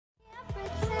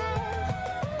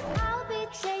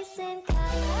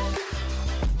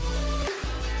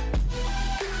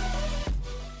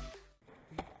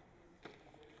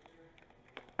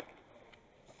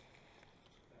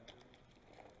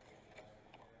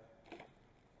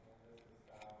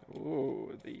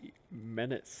Ooh, the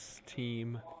Menace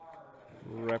team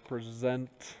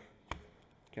represent.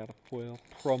 Got a foil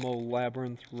promo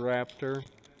Labyrinth Raptor.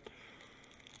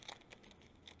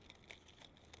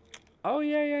 Oh,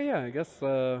 yeah. I guess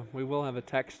we will have a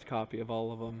text copy of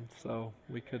all of them, so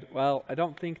we could... Well, I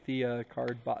don't think the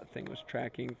card bot thing was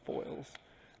tracking foils,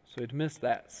 so we'd miss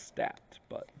that stat,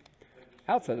 but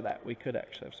outside of that, we could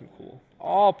actually have some cool...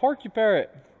 Oh, Porky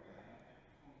Parrot!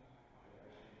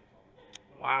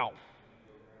 Wow.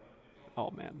 Oh,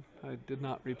 man. I did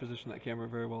not reposition that camera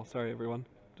very well. Sorry, everyone.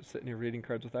 Just sitting here reading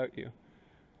cards without you.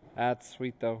 That's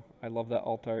sweet, though. I love that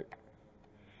alt art.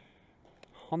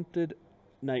 Haunted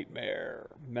Nightmare.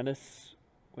 Menace.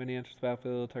 When he enters the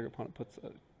battlefield, target opponent puts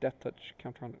a death touch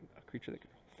counter on a creature they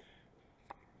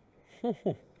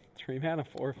control. 3 mana,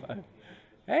 4 or 5.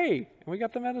 Hey! And we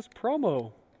got the Menace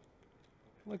promo.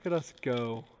 Look at us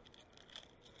go.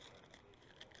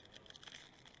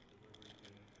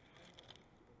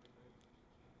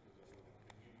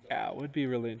 Yeah, it would be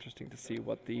really interesting to see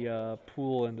what the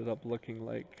pool ended up looking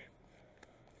like.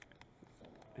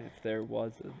 If there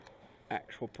was an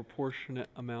actual proportionate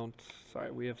amount.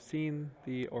 Sorry, we have seen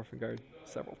the Orphan Guard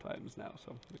several times now,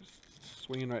 so we're just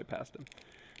swinging right past him.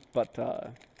 But,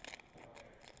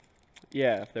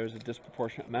 yeah, if there's a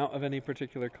disproportionate amount of any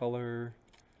particular color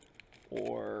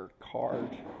or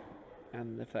card,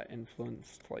 and if that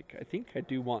influenced, like, I think I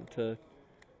do want to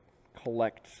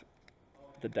collect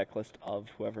the deck list of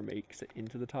whoever makes it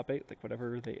into the top 8, like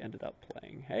whatever they ended up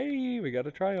playing. Hey, we got a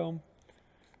Triome.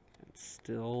 And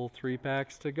still 3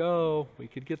 packs to go. We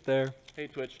could get there. Hey,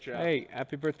 Twitch chat. Hey,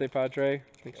 happy birthday, Padre.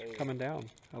 Thanks for coming down.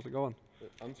 How's it going?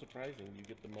 Unsurprising, you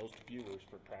get the most viewers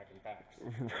for cracking packs.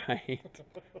 Right.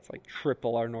 It's like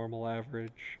triple our normal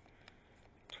average.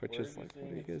 Twitch is like,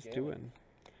 what are you guys doing?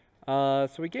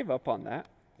 So we gave up on that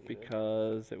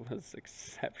because it was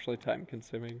exceptionally time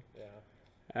consuming. Yeah.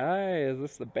 Hey, is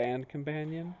this the band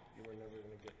companion? You were never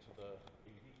going to get to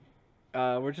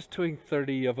the 80. We're just doing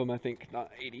 30 of them, I think,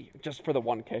 not 80, just for the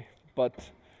 1K. But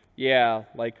yeah,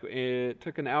 like it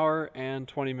took an hour and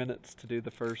 20 minutes to do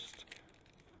the first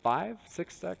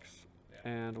 6 decks,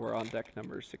 and we're on deck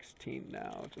number 16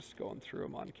 now, just going through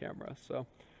them on camera. So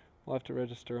we'll have to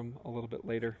register them a little bit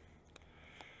later.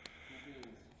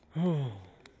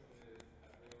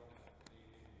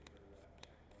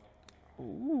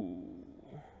 Ooh.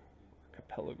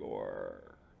 Pelagor.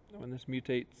 When this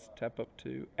mutates, tap up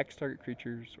to X target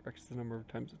creatures, or X the number of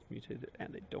times it's mutated,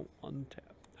 and they don't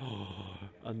untap.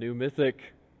 A new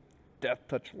mythic. Death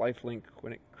Touch Lifelink.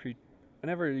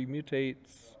 Whenever he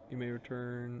mutates, you may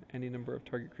return any number of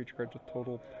target creature cards with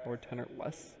total power 10 or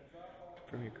less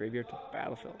from your graveyard to the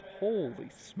battlefield. Holy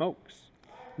smokes.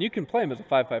 And you can play him as a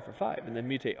 5/5 for 5 and then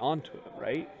mutate onto it,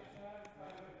 right?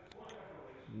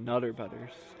 Nutter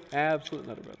butters. Absolute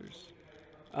nutter butters.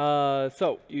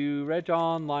 So you read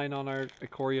online on our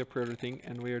Ikoria pre-order thing,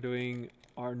 and we are doing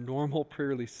our normal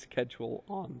pre-release schedule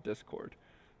on Discord.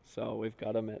 So we've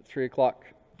got them at 3 o'clock,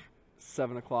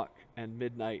 7 o'clock, and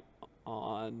midnight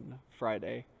on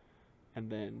Friday, and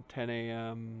then 10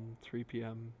 a.m., 3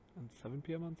 p.m., and 7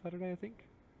 p.m. on Saturday, I think.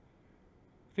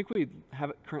 I think we have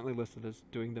it currently listed as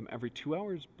doing them every 2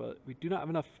 hours, but we do not have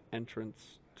enough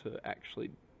entrants to actually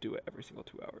do it every single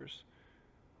 2 hours.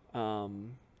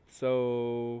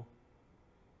 So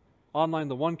online,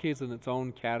 the 1K is in its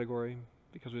own category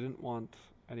because we didn't want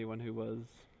anyone who was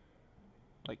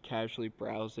like casually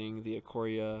browsing the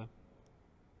Ikoria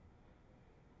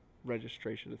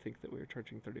registration to think that we were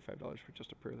charging $35 for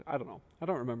just a per. I don't know. I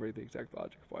don't remember the exact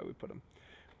logic of why we put them.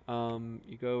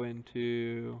 You go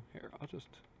into here. I'll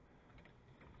just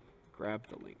grab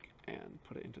the link and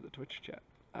put it into the Twitch chat.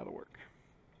 That'll work.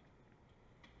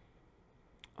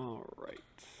 All right.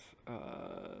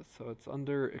 So it's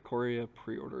under Ikoria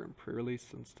pre-order and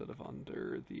pre-release instead of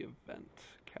under the event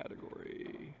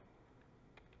category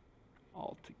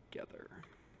altogether.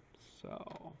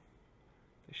 So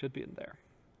they should be in there.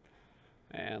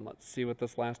 And let's see what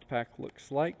this last pack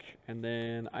looks like. And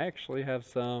then I actually have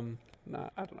some, I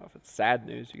don't know if it's sad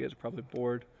news. You guys are probably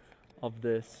bored of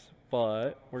this,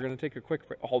 but we're going to take a quick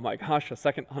break. Oh my gosh, a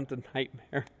second Haunted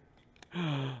Nightmare.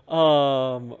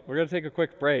 We're going to take a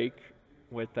quick break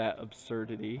with that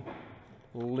absurdity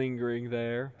lingering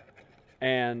there.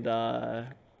 And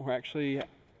we're actually,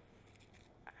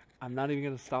 I'm not even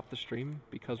going to stop the stream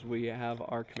because we have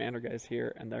our commander guys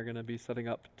here and they're going to be setting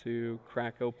up to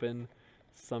crack open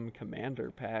some commander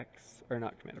packs, or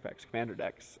not commander packs, commander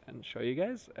decks, and show you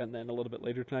guys. And then a little bit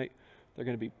later tonight, they're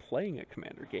going to be playing a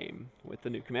commander game with the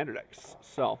new commander decks.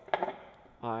 So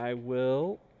I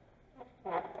will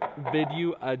bid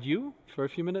you adieu for a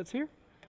few minutes here.